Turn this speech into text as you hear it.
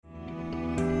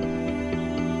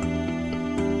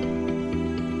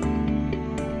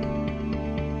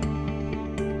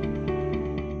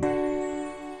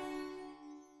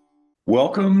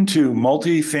Welcome to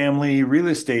Multifamily Real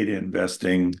Estate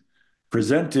Investing,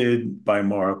 presented by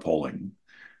Mara Poling.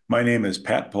 My name is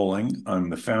Pat Poling. I'm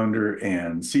the founder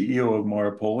and CEO of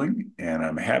Mara Poling, and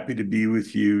I'm happy to be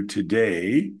with you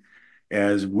today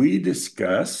as we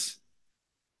discuss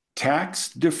tax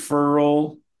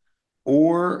deferral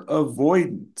or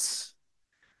avoidance.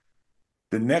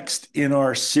 The next in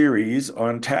our series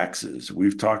on taxes,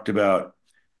 we've talked about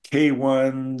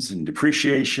K1s and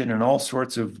depreciation and all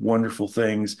sorts of wonderful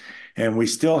things. And we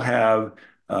still have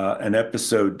an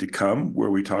episode to come where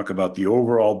we talk about the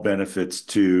overall benefits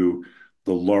to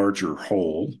the larger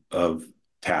whole of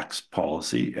tax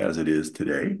policy as it is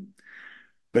today.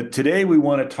 But today we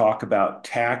want to talk about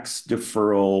tax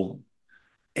deferral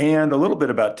and a little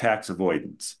bit about tax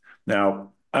avoidance.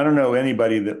 Now, I don't know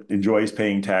anybody that enjoys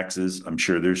paying taxes. I'm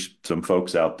sure there's some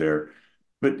folks out there.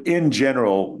 But in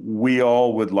general, we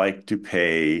all would like to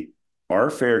pay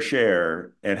our fair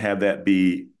share and have that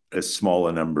be as small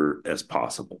a number as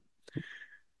possible.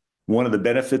 One of the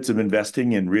benefits of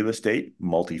investing in real estate,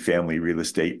 multifamily real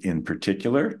estate in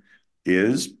particular,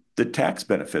 is the tax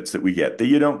benefits that we get that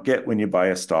you don't get when you buy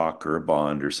a stock or a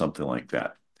bond or something like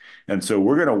that. And so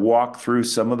we're going to walk through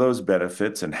some of those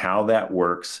benefits and how that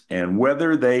works and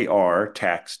whether they are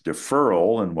tax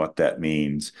deferral and what that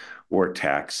means or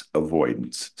tax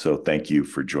avoidance. So thank you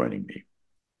for joining me.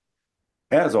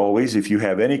 As always, if you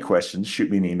have any questions,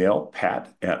 shoot me an email,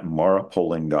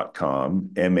 pat@marapoling.com,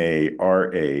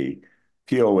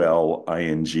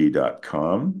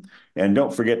 MARAPOLING.com. And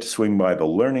don't forget to swing by the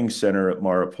Learning Center at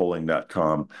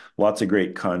marapoling.com. Lots of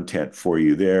great content for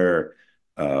you there.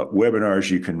 Webinars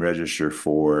you can register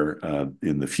for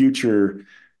in the future,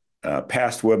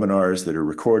 past webinars that are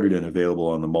recorded and available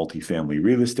on the Multifamily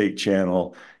Real Estate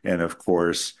channel, and of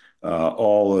course,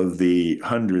 all of the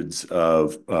hundreds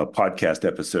of podcast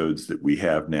episodes that we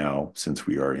have now since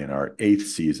we are in our 8th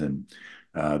season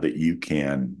that you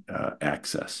can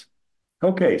access.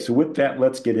 Okay, so with that,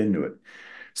 let's get into it.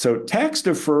 So tax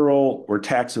deferral or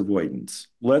tax avoidance.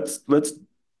 Let's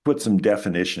put some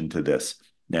definition to this.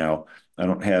 Now, I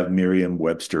don't have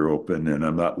Merriam-Webster open and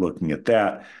I'm not looking at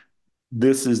that.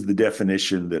 This is the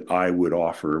definition that I would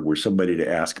offer were somebody to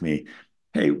ask me,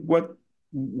 hey, what's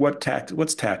tax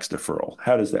deferral?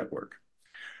 How does that work?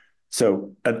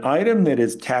 So an item that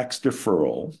is tax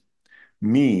deferral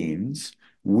means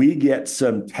we get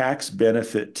some tax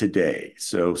benefit today.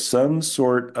 So some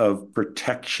sort of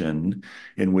protection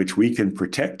in which we can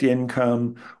protect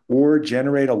income or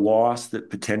generate a loss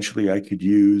that potentially I could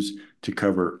use to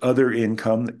cover other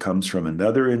income that comes from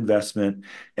another investment.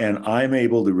 And I'm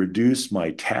able to reduce my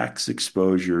tax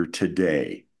exposure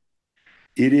today.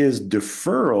 It is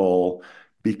deferral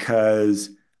because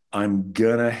I'm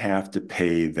going to have to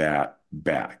pay that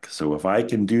back. So if I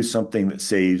can do something that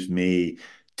saves me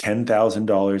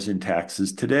 $10,000 in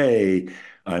taxes today,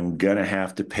 I'm going to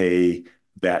have to pay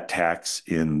that tax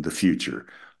in the future.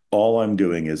 All I'm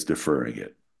doing is deferring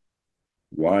it.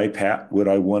 Why, Pat, would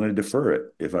I want to defer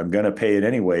it? If I'm going to pay it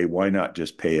anyway, why not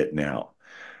just pay it now?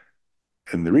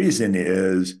 And the reason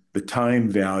is the time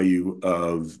value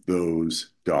of those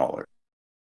dollars.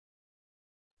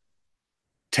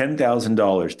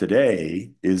 $10,000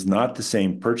 today is not the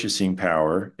same purchasing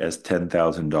power as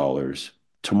 $10,000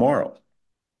 tomorrow.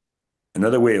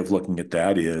 Another way of looking at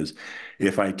that is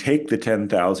if I take the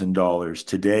 $10,000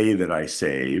 today that I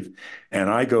save and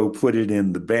I go put it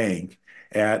in the bank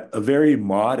at a very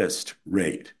modest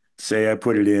rate, say I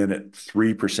put it in at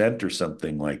 3% or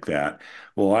something like that,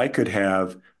 well, I could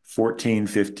have $14,000,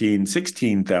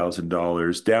 $15,000,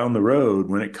 $16,000 down the road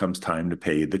when it comes time to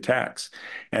pay the tax.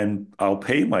 And I'll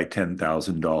pay my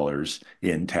 $10,000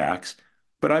 in tax,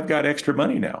 but I've got extra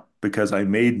money now because I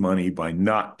made money by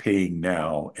not paying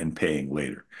now and paying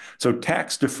later. So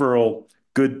tax deferral,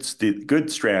 good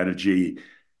strategy.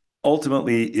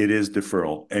 Ultimately, it is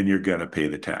deferral and you're going to pay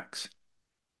the tax.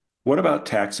 What about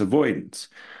tax avoidance?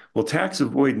 Well, tax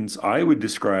avoidance, I would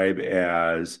describe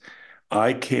as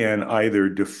I can either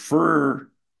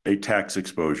defer a tax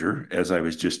exposure, as I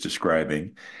was just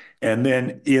describing, and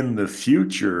then in the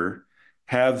future,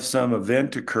 have some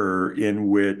event occur in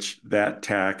which that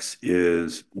tax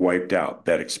is wiped out,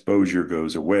 that exposure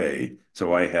goes away.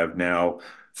 So I have now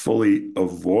fully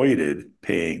avoided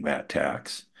paying that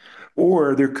tax.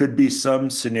 Or there could be some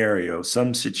scenario,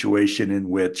 some situation in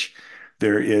which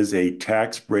there is a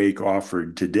tax break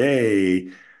offered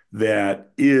today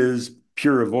that is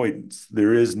pure avoidance.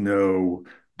 There is no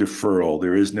deferral.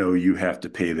 There is no, you have to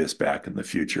pay this back in the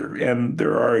future. And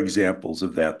there are examples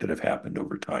of that that have happened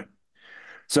over time.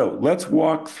 So let's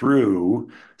walk through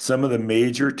some of the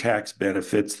major tax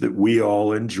benefits that we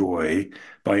all enjoy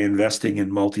by investing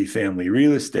in multifamily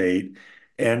real estate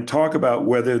and talk about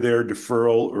whether they're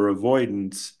deferral or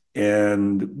avoidance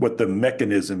and what the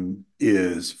mechanism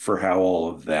is for how all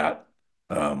of that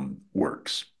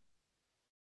works.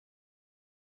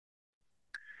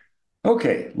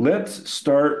 Okay, let's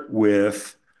start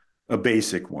with a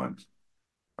basic one.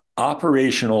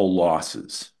 Operational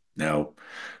losses. Now,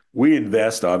 we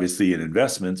invest obviously in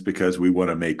investments because we want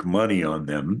to make money on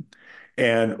them.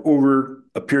 And over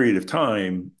a period of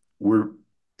time, we're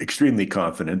extremely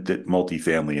confident that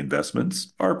multifamily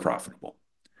investments are profitable.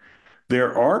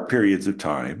 There are periods of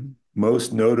time,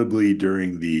 most notably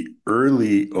during the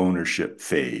early ownership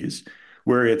phase,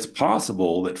 where it's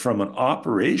possible that from an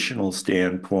operational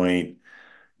standpoint,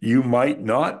 you might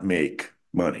not make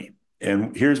money.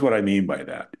 And here's what I mean by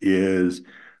that is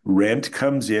rent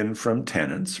comes in from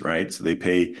tenants, right? So they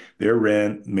pay their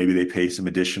rent, maybe they pay some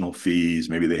additional fees,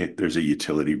 maybe there's a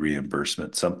utility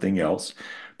reimbursement, something else.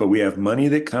 But we have money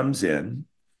that comes in.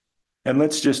 And we're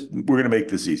going to make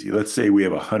this easy. Let's say we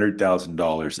have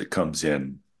 $100,000 that comes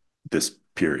in this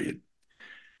period.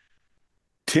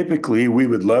 Typically, we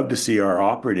would love to see our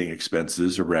operating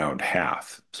expenses around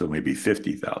half, so maybe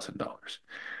 $50,000.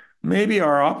 Maybe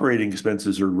our operating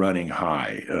expenses are running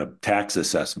high. Tax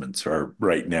assessments are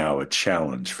right now a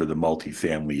challenge for the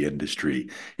multifamily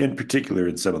industry, in particular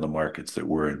in some of the markets that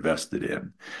we're invested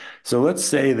in. So let's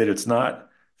say that it's not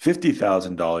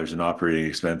 $50,000 in operating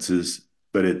expenses,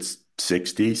 but it's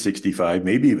 60, 65,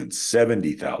 maybe even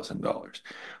 $70,000.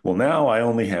 Well, now I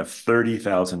only have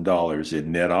 $30,000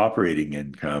 in net operating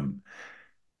income.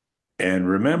 And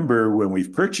remember, when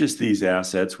we've purchased these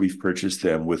assets, we've purchased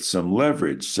them with some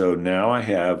leverage. So now I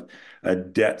have a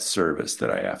debt service that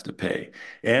I have to pay.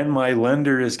 And my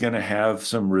lender is going to have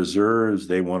some reserves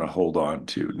they want to hold on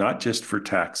to, not just for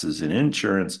taxes and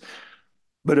insurance,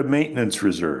 but a maintenance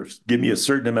reserves. Give me a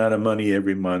certain amount of money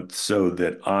every month so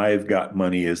that I've got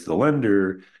money as the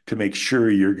lender to make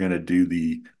sure you're going to do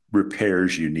the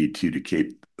repairs you need to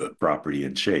keep the property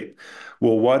in shape.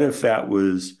 Well, what if that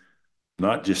was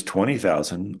not just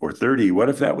 20,000 or 30? What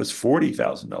if that was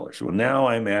 $40,000? Well, now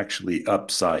I'm actually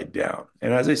upside down.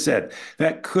 And as I said,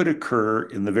 that could occur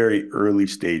in the very early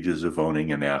stages of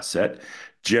owning an asset.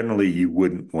 Generally, you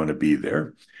wouldn't want to be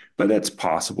there, but that's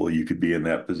possible you could be in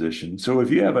that position. So if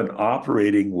you have an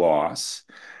operating loss,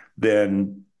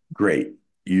 then great,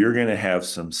 you're going to have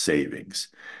some savings.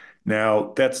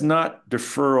 Now, that's not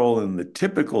deferral in the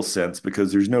typical sense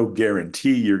because there's no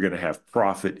guarantee you're going to have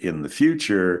profit in the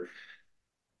future.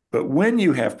 But when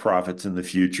you have profits in the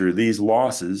future, these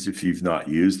losses, if you've not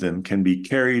used them, can be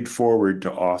carried forward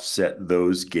to offset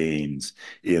those gains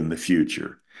in the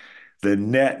future. The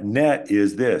net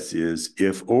is this, is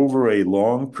if over a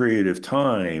long period of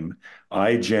time,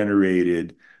 I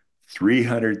generated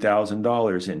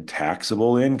 $300,000 in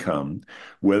taxable income,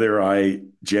 whether I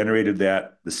generated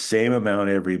that the same amount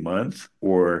every month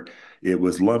or it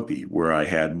was lumpy, where I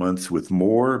had months with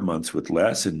more, months with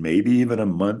less, and maybe even a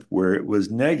month where it was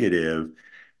negative,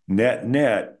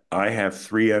 net, I have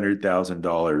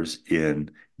 $300,000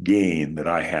 in gain that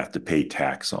I have to pay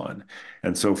tax on.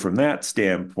 And so from that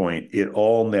standpoint, it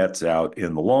all nets out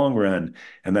in the long run.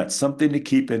 And that's something to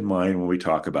keep in mind when we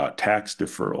talk about tax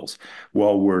deferrals.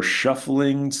 While we're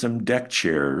shuffling some deck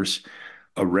chairs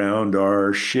around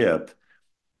our ship,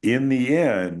 in the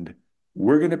end,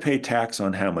 we're going to pay tax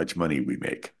on how much money we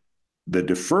make. The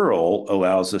deferral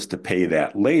allows us to pay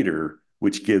that later,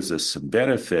 which gives us some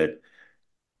benefit,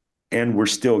 and we're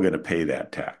still going to pay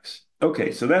that tax.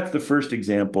 Okay, so that's the first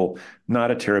example,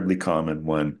 not a terribly common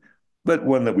one, but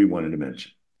one that we wanted to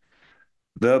mention.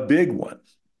 The big one,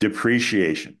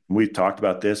 depreciation. We've talked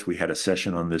about this. We had a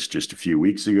session on this just a few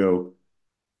weeks ago.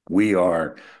 We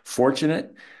are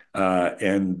fortunate,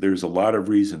 and there's a lot of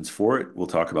reasons for it. We'll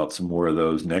talk about some more of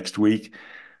those next week,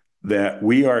 that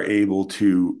we are able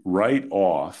to write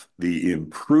off the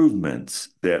improvements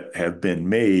that have been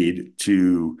made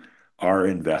to our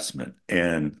investment.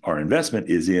 And our investment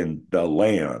is in the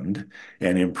land,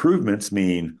 and improvements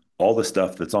mean all the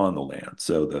stuff that's on the land.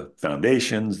 So the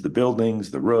foundations, the buildings,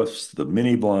 the roofs, the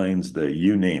mini blinds, the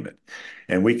you name it.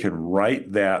 And we can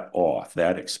write that off,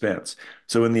 that expense.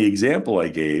 So in the example I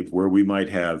gave, where we might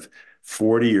have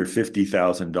 $40,000 or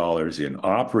 $50,000 in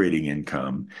operating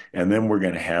income, and then we're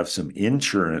going to have some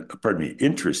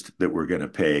interest that we're going to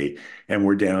pay, and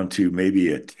we're down to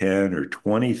maybe a $10,000 or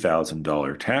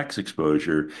 $20,000 tax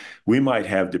exposure, we might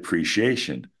have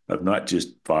depreciation of not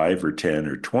just 5 or 10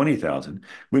 or 20,000.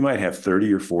 We might have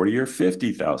 30 or 40 or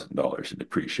 $50,000 in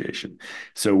depreciation.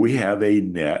 So we have a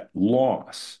net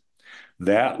loss.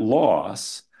 That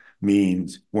loss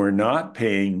means we're not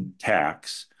paying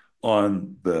tax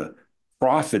on the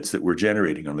profits that we're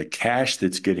generating, on the cash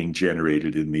that's getting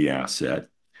generated in the asset.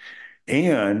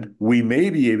 And we may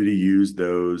be able to use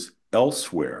those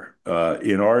elsewhere.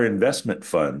 In our investment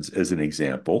funds, as an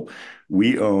example,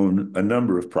 we own a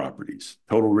number of properties.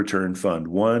 Total Return Fund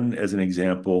One, as an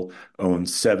example,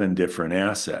 owns 7 different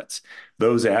assets.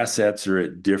 Those assets are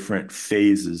at different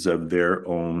phases of their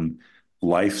own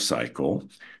life cycle.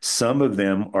 Some of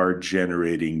them are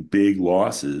generating big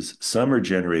losses, some are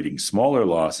generating smaller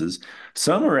losses,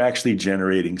 some are actually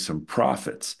generating some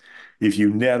profits. If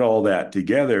you net all that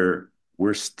together,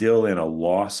 we're still in a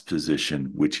loss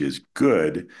position, which is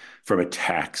good from a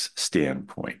tax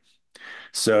standpoint.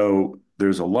 So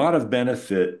there's a lot of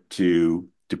benefit to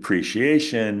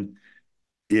depreciation.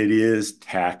 It is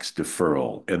tax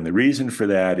deferral. And the reason for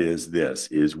that is this,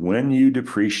 is when you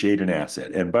depreciate an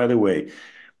asset, and by the way,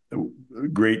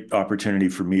 great opportunity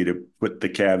for me to put the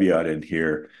caveat in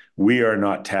here. We are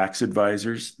not tax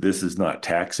advisors. This is not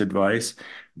tax advice.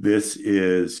 This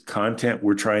is content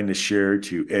we're trying to share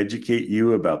to educate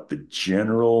you about the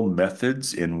general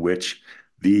methods in which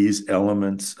these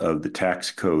elements of the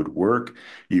tax code work.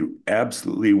 You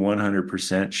absolutely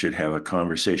 100% should have a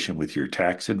conversation with your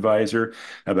tax advisor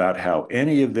about how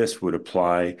any of this would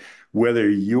apply, whether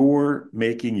you're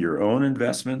making your own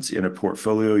investments in a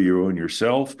portfolio you own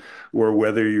yourself, or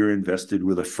whether you're invested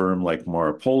with a firm like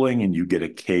Mara Polling and you get a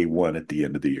K1 at the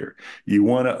end of the year. You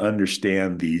want to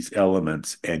understand these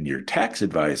elements, and your tax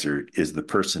advisor is the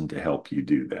person to help you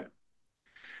do that.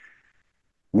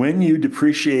 When you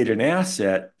depreciate an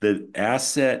asset, the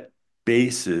asset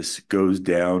basis goes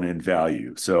down in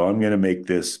value. So I'm going to make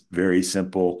this very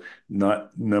simple,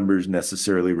 not numbers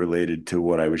necessarily related to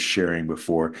what I was sharing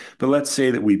before, but let's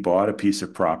say that we bought a piece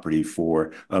of property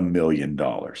for $1 million.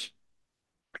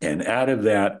 And out of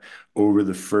that, over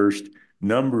the first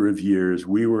number of years,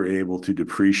 we were able to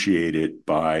depreciate it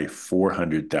by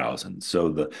 400,000. So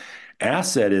the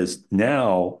asset is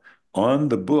now on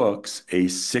the books a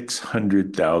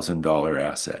 $600,000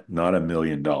 asset, not $1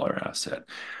 million asset.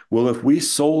 Well, if we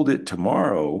sold it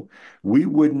tomorrow, we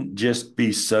wouldn't just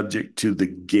be subject to the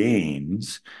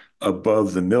gains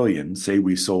above the million. Say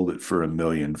we sold it for $1.5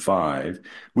 million,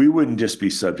 we wouldn't just be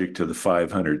subject to the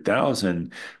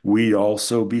 500,000. We'd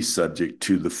also be subject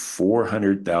to the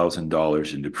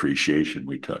 $400,000 in depreciation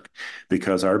we took,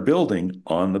 because our building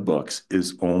on the books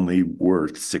is only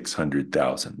worth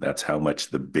 600,000. That's how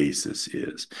much the basis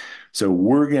is. So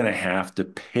we're going to have to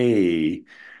pay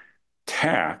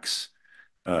tax,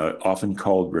 often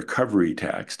called recovery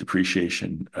tax,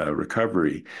 depreciation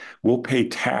recovery. We'll pay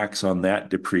tax on that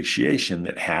depreciation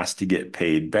that has to get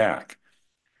paid back.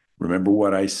 Remember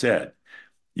what I said.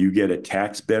 You get a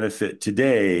tax benefit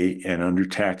today, and under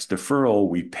tax deferral,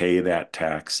 we pay that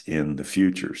tax in the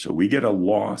future. So we get a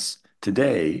loss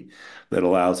today that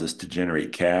allows us to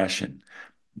generate cash and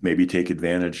maybe take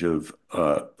advantage of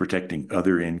protecting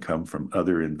other income from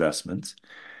other investments.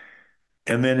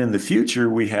 And then in the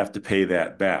future, we have to pay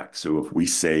that back. So if we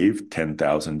save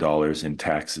 $10,000 in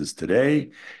taxes today,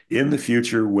 in the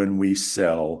future, when we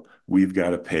sell, we've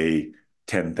got to pay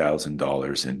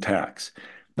 $10,000 in tax.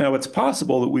 Now, it's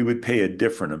possible that we would pay a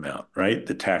different amount, right?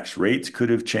 The tax rates could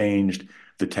have changed.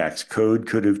 The tax code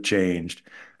could have changed.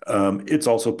 It's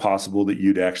also possible that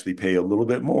you'd actually pay a little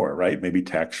bit more, right? Maybe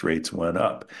tax rates went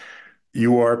up.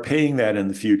 You are paying that in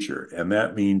the future, and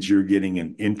that means you're getting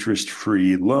an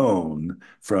interest-free loan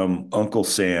from Uncle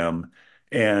Sam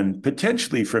and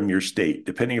potentially from your state,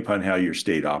 depending upon how your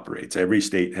state operates. Every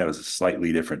state has a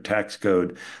slightly different tax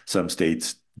code. Some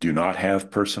states do not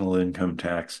have personal income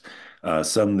tax.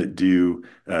 Some that do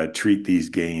treat these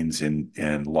gains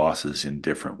and losses in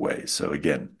different ways. So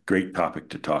again, great topic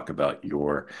to talk about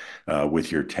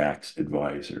with your tax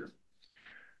advisor.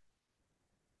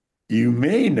 You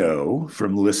may know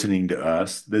from listening to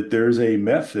us that there's a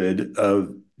method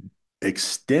of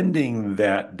extending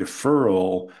that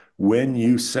deferral when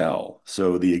you sell.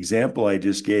 So the example I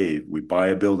just gave, we buy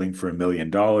a building for $1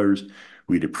 million,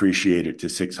 we depreciate it to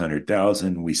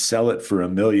 600,000, we sell it for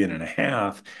 $1.5 million,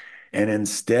 and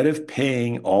instead of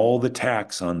paying all the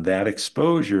tax on that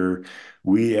exposure,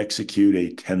 we execute a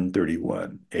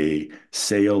 1031, a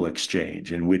sale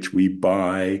exchange, in which we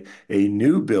buy a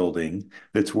new building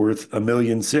that's worth $1.6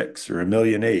 million or $1.8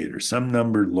 million or some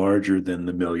number larger than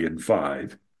the $1.5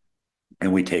 million.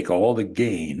 And we take all the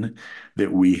gain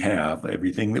that we have,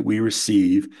 everything that we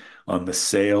receive on the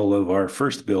sale of our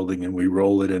first building, and we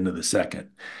roll it into the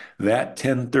second. That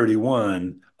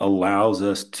 1031 allows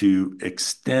us to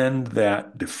extend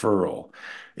that deferral.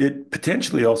 It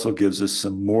potentially also gives us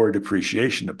some more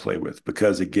depreciation to play with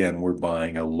because, again, we're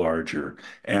buying a larger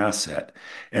asset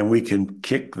and we can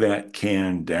kick that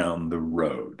can down the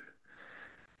road.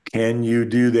 Can you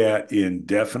do that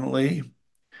indefinitely?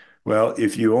 Well,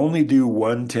 if you only do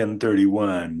one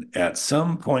 1031, at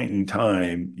some point in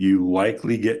time, you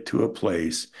likely get to a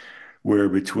place where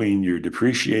between your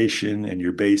depreciation and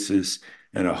your basis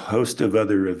and a host of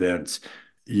other events,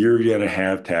 you're going to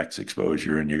have tax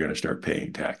exposure and you're going to start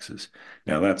paying taxes.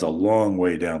 Now, that's a long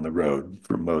way down the road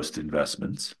for most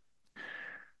investments.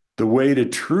 The way to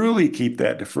truly keep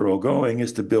that deferral going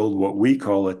is to build what we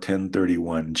call a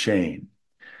 1031 chain.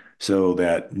 So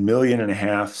that $1.5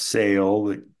 million sale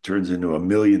that turns into $1.6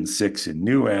 million in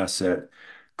new asset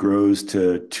grows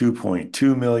to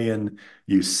 2.2 million.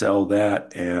 You sell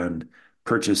that and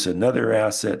purchase another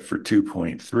asset for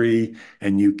 2.3,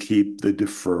 and you keep the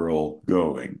deferral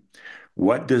going.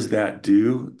 What does that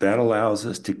do? That allows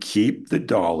us to keep the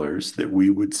dollars that we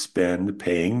would spend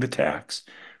paying the tax,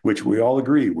 which we all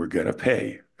agree we're going to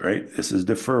pay, right? This is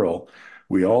deferral.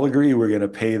 We all agree we're going to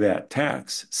pay that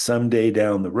tax someday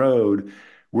down the road.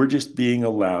 We're just being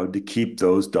allowed to keep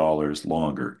those dollars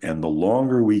longer. And the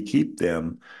longer we keep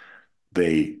them,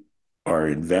 they are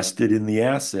invested in the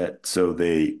asset. So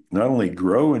they not only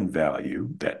grow in value,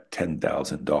 that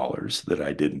 $10,000 that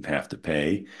I didn't have to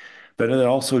pay, but it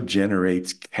also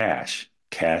generates cash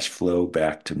flow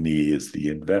back to me as the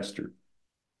investor.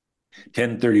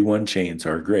 1031 chains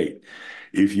are great.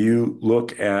 If you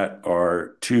look at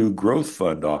our two growth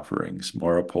fund offerings,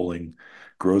 Maripoling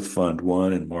Growth Fund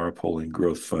 1 and Maripoling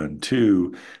Growth Fund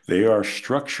 2, they are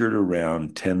structured around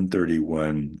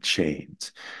 1031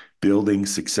 chains, building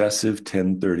successive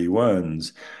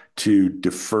 1031s to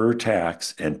defer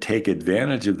tax and take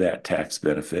advantage of that tax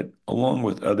benefit, along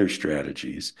with other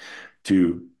strategies,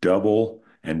 to double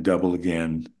and double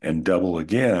again and double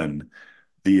again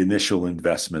the initial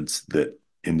investments that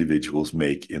individuals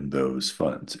make in those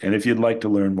funds. And if you'd like to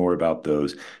learn more about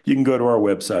those, you can go to our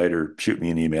website or shoot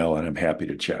me an email, and I'm happy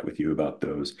to chat with you about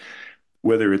those,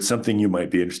 whether it's something you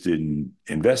might be interested in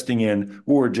investing in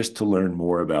or just to learn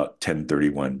more about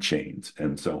 1031 chains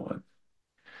and so on.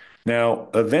 Now,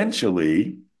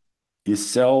 eventually, you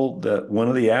sell one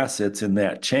of the assets in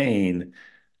that chain.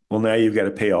 Well, now you've got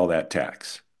to pay all that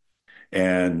tax.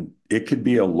 And it could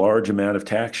be a large amount of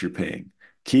tax you're paying.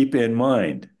 Keep in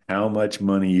mind how much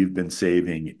money you've been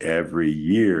saving every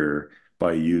year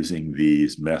by using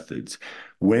these methods.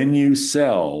 When you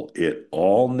sell, it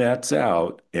all nets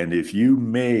out. And if you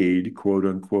made, quote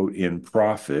unquote, in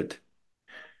profit,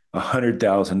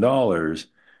 $100,000,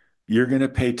 you're going to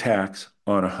pay tax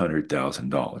on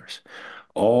 $100,000.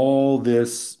 All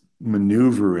this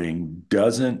maneuvering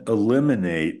doesn't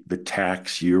eliminate the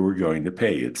tax you were going to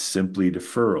pay. It's simply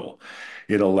deferral.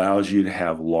 It allows you to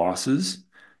have losses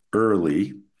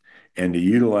early and to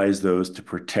utilize those to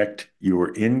protect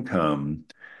your income.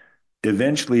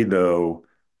 Eventually, though,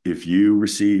 if you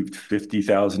received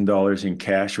 $50,000 in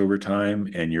cash over time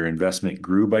and your investment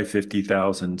grew by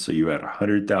 50,000, so you had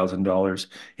 $100,000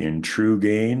 in true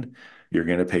gain, you're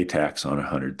going to pay tax on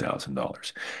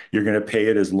 $100,000. You're going to pay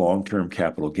it as long-term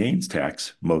capital gains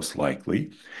tax, most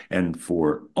likely. And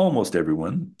for almost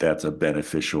everyone, that's a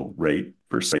beneficial rate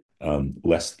per se,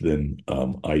 less than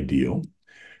ideal.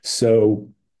 So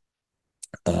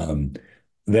um,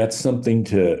 that's something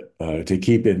to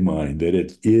keep in mind that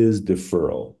it is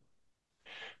deferral.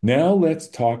 Now let's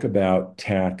talk about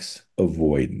tax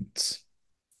avoidance.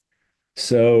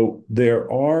 So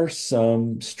there are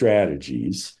some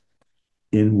strategies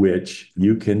in which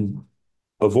you can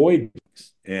avoid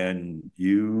and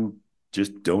you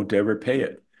just don't ever pay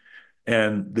it.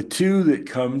 And the two that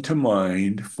come to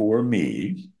mind for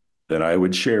me that I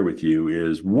would share with you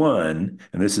is one,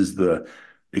 and this is the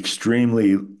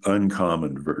extremely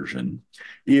uncommon version,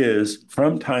 is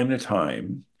from time to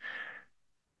time,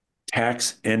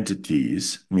 tax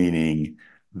entities, meaning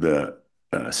the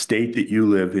state that you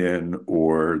live in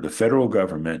or the federal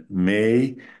government,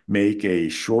 may make a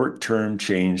short term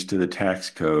change to the tax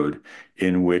code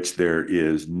in which there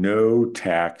is no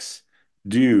tax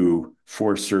due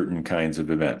for certain kinds of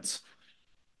events.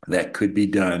 That could be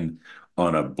done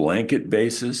on a blanket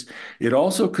basis. It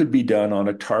also could be done on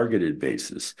a targeted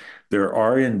basis. There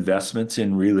are investments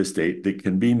in real estate that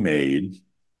can be made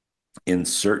in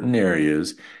certain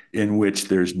areas in which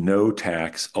there's no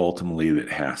tax ultimately that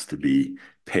has to be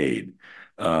paid.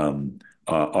 Um,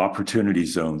 opportunity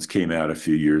zones came out a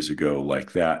few years ago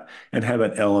like that and have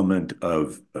an element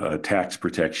of tax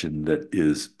protection that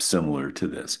is similar to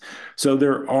this. So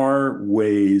there are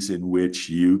ways in which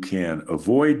you can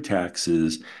avoid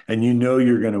taxes, and you know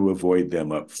you're going to avoid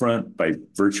them up front by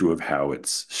virtue of how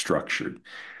it's structured.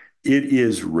 It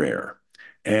is rare.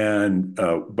 And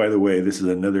by the way, this is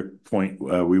another point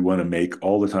we want to make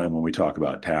all the time when we talk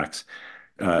about tax.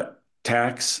 Uh,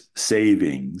 Tax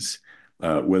savings,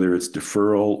 whether it's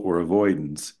deferral or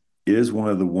avoidance, is one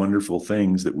of the wonderful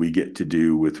things that we get to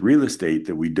do with real estate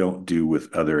that we don't do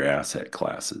with other asset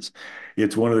classes.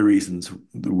 It's one of the reasons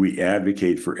we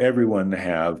advocate for everyone to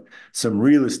have some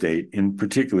real estate. In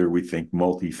particular, we think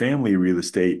multifamily real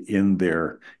estate in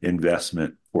their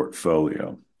investment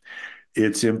portfolio.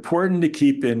 It's important to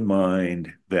keep in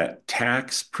mind that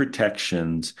tax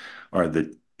protections are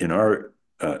in our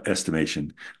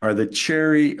estimation, are the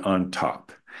cherry on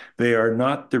top. They are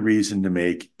not the reason to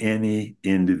make any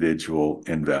individual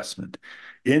investment.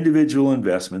 Individual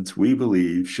investments, we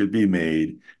believe, should be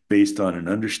made based on an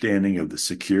understanding of the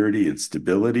security and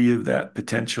stability of that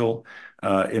potential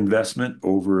investment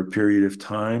over a period of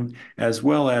time, as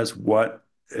well as what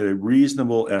a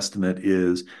reasonable estimate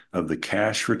is of the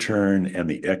cash return and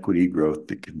the equity growth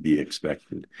that can be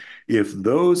expected. If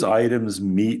those items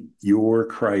meet your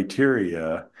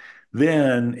criteria,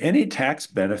 then any tax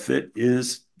benefit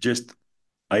is just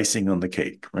icing on the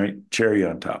cake, right? Cherry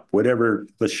on top, whatever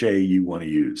cliche you want to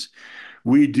use.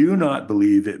 We do not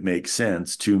believe it makes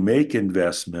sense to make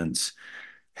investments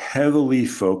heavily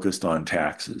focused on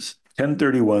taxes.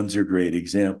 1031s are great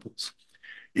examples.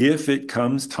 If it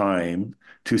comes time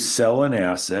to sell an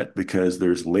asset because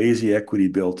there's lazy equity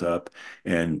built up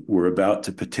and we're about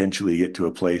to potentially get to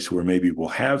a place where maybe we'll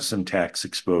have some tax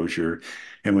exposure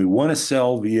and we want to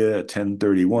sell via a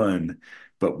 1031,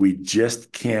 but we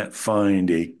just can't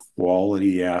find a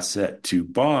quality asset to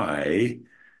buy,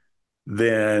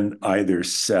 then either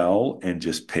sell and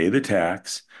just pay the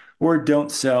tax or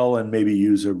don't sell and maybe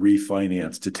use a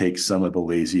refinance to take some of the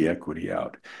lazy equity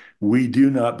out. We do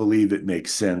not believe it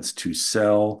makes sense to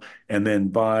sell and then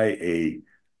buy a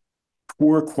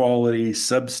poor quality,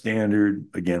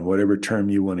 substandard, again, whatever term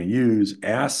you want to use,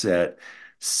 asset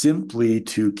simply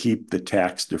to keep the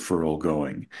tax deferral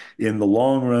going. In the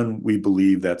long run, we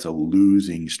believe that's a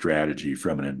losing strategy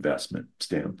from an investment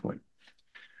standpoint.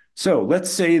 So let's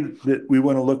say that we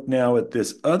want to look now at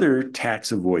this other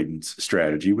tax avoidance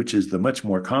strategy, which is the much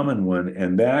more common one,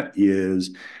 and that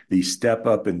is the step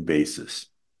up in basis.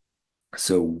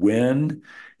 So when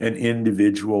an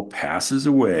individual passes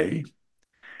away,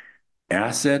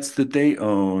 assets that they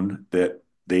own, that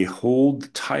they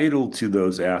hold title to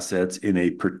those assets in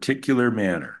a particular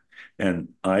manner. And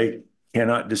I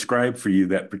cannot describe for you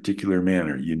that particular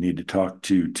manner. You need to talk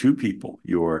to two people,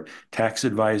 your tax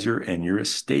advisor and your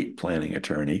estate planning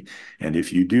attorney. And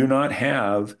if you do not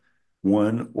have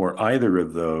one or either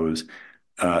of those,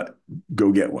 uh,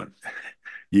 go get one.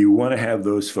 You want to have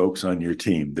those folks on your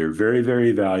team. They're very,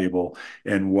 very valuable.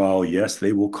 And while, yes,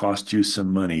 they will cost you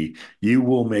some money, you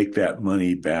will make that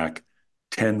money back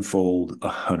tenfold, a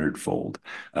hundredfold.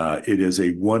 It is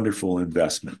a wonderful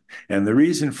investment. And the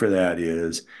reason for that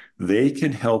is they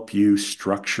can help you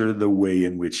structure the way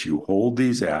in which you hold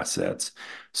these assets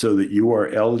so that you are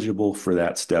eligible for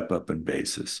that step up in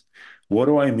basis. What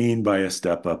do I mean by a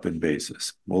step up in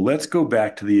basis? Well, let's go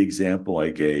back to the example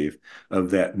I gave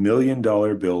of that $1 million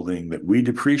building that we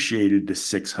depreciated to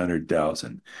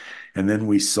 600,000. And then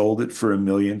we sold it for $1.5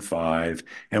 million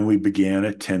and we began a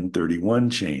 1031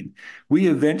 chain. We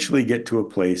eventually get to a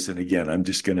place, and again, I'm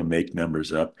just going to make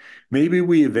numbers up. Maybe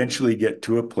we eventually get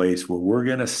to a place where we're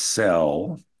going to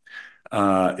sell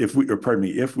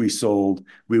if we sold,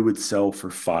 we would sell for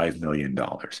 $5 million.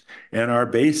 And our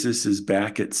basis is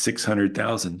back at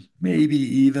 600,000, maybe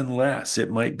even less.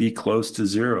 It might be close to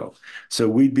zero. So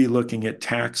we'd be looking at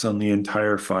tax on the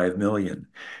entire 5 million.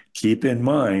 Keep in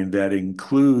mind that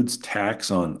includes tax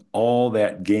on all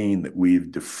that gain that we've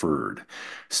deferred.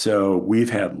 So we've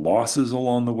had losses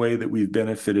along the way that we've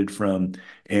benefited from,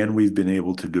 and we've been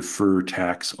able to defer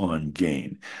tax on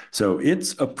gain. So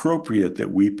it's appropriate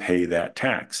that we pay that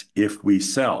tax if we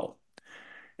sell.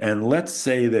 And let's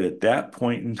say that at that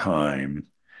point in time,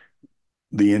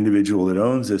 the individual that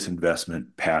owns this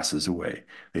investment passes away.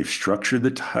 They've structured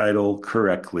the title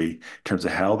correctly in terms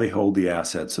of how they hold the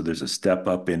asset, so there's a step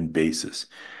up in basis.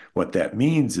 What that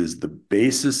means is the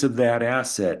basis of that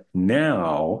asset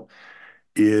now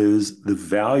is the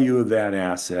value of that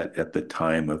asset at the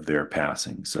time of their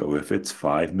passing. So if it's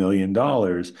 $5 million,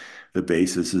 the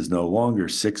basis is no longer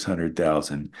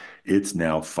 600,000, it's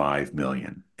now 5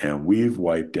 million. And we've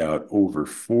wiped out over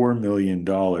 $4 million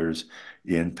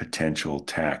in potential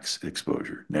tax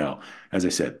exposure. Now, as I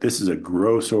said, this is a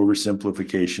gross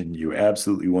oversimplification. You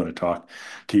absolutely want to talk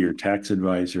to your tax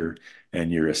advisor and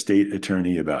your estate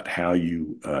attorney about how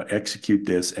you execute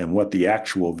this and what the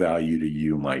actual value to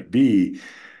you might be.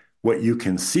 What you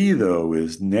can see, though,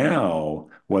 is now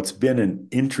what's been an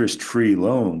interest-free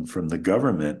loan from the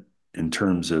government in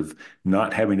terms of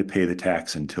not having to pay the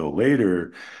tax until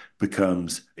later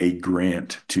becomes a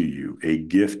grant to you, a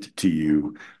gift to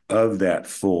you of that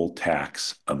full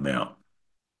tax amount.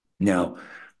 Now,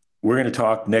 we're going to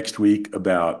talk next week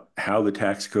about how the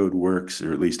tax code works,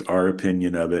 or at least our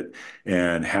opinion of it,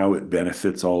 and how it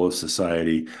benefits all of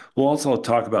society. We'll also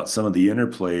talk about some of the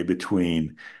interplay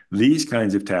between these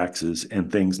kinds of taxes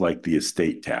and things like the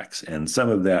estate tax. And some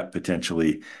of that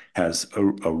potentially has a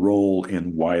role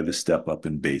in why the step up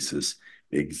in basis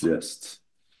exists.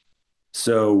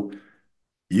 So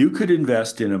you could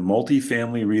invest in a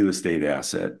multifamily real estate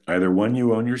asset, either one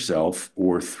you own yourself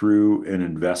or through an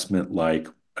investment like,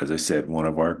 as I said, one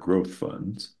of our growth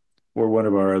funds or one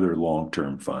of our other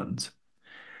long-term funds.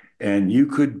 And you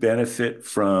could benefit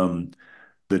from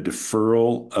the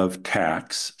deferral of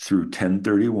tax through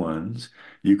 1031s.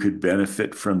 You could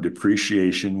benefit from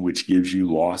depreciation, which gives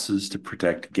you losses to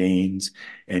protect gains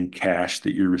and cash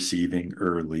that you're receiving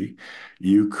early.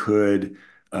 You could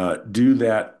do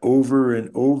that over and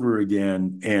over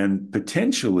again, and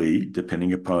potentially,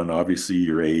 depending upon obviously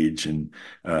your age, and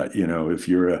if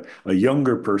you're a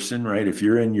younger person, right? If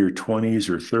you're in your 20s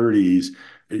or 30s,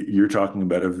 you're talking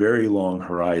about a very long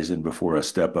horizon before a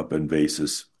step up in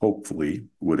basis hopefully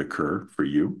would occur for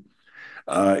you.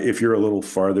 If you're a little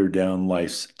farther down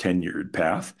life's tenured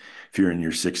path, if you're in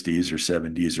your 60s or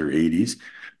 70s or 80s,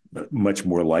 much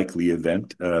more likely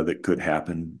event that could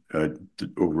happen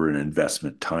over an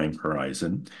investment time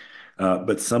horizon.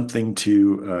 But something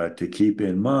to keep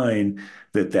in mind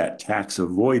that tax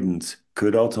avoidance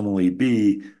could ultimately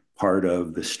be part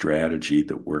of the strategy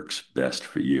that works best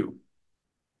for you.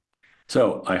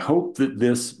 So I hope that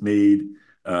this made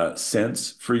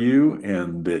sense for you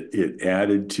and that it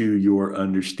added to your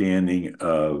understanding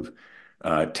of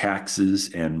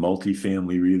taxes and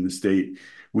multifamily real estate.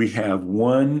 We have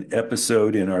one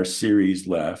episode in our series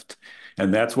left,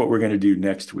 and that's what we're going to do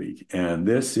next week. And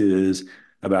this is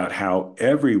about how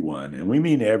everyone, and we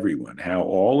mean everyone, how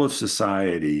all of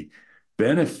society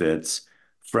benefits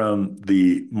from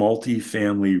the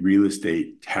multifamily real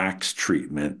estate tax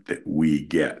treatment that we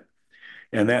get.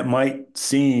 And that might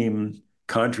seem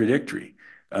contradictory.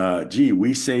 Gee,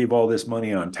 we save all this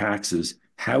money on taxes.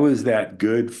 How is that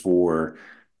good for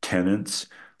tenants,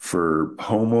 for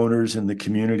homeowners in the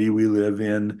community we live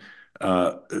in?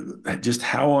 Just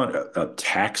how on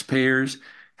taxpayers?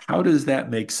 How does that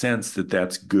make sense that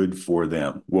that's good for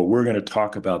them? Well, we're going to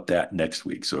talk about that next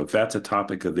week. So if that's a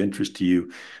topic of interest to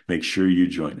you, make sure you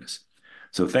join us.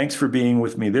 So thanks for being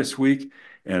with me this week,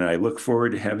 and I look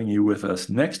forward to having you with us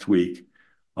next week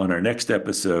on our next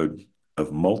episode of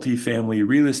Multifamily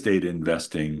Real Estate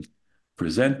Investing,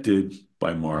 presented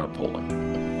by Mara Poling.